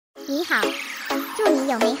你好，祝你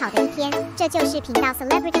有美好的一天。这就是频道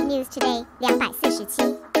Celebrity News Today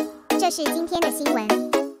 247。这是今天的新闻。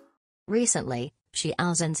Recently,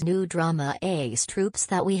 Xiao Zhan's new drama Ace Troops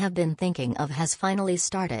that we have been thinking of has finally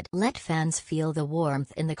started. Let fans feel the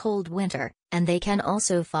warmth in the cold winter, and they can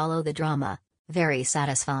also follow the drama. Very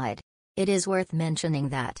satisfied. It is worth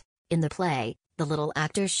mentioning that, in the play, the little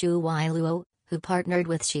actor Xu Luo, who partnered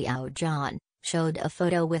with Xiao Zhan, showed a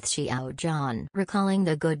photo with Xiao Zhan recalling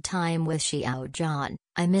the good time with Xiao Zhan.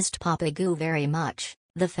 I missed Papa Gu very much.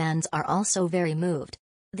 The fans are also very moved.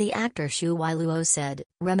 The actor Xu Luo said,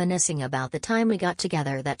 reminiscing about the time we got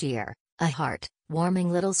together that year, a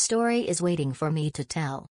heart-warming little story is waiting for me to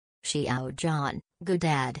tell. Xiao Zhan, good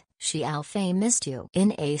dad, Xiao Fei missed you.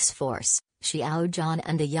 In Ace Force, Xiao Zhan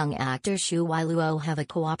and the young actor Xu Luo have a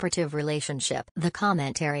cooperative relationship. The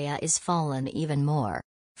comment area is fallen even more.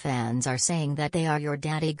 Fans are saying that they are your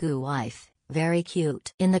daddy Gu wife, very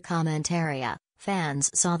cute. In the comment area, fans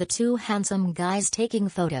saw the two handsome guys taking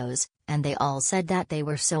photos, and they all said that they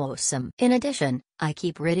were so awesome. In addition, I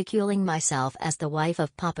keep ridiculing myself as the wife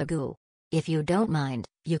of Papa Gu. If you don't mind,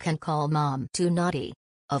 you can call mom too naughty.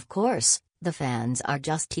 Of course, the fans are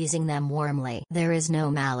just teasing them warmly. There is no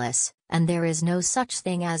malice, and there is no such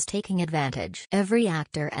thing as taking advantage. Every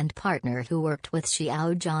actor and partner who worked with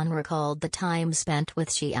Xiao Zhan recalled the time spent with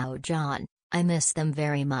Xiao Zhan. I miss them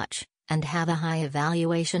very much, and have a high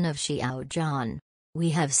evaluation of Xiao Zhan. We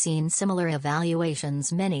have seen similar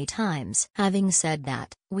evaluations many times. Having said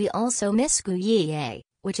that, we also miss Gu Ye,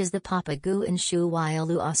 which is the Papa Gu in Xu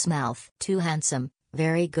Luo's mouth. Too handsome,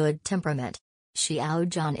 very good temperament. Xiao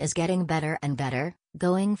Zhan is getting better and better,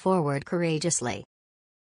 going forward courageously.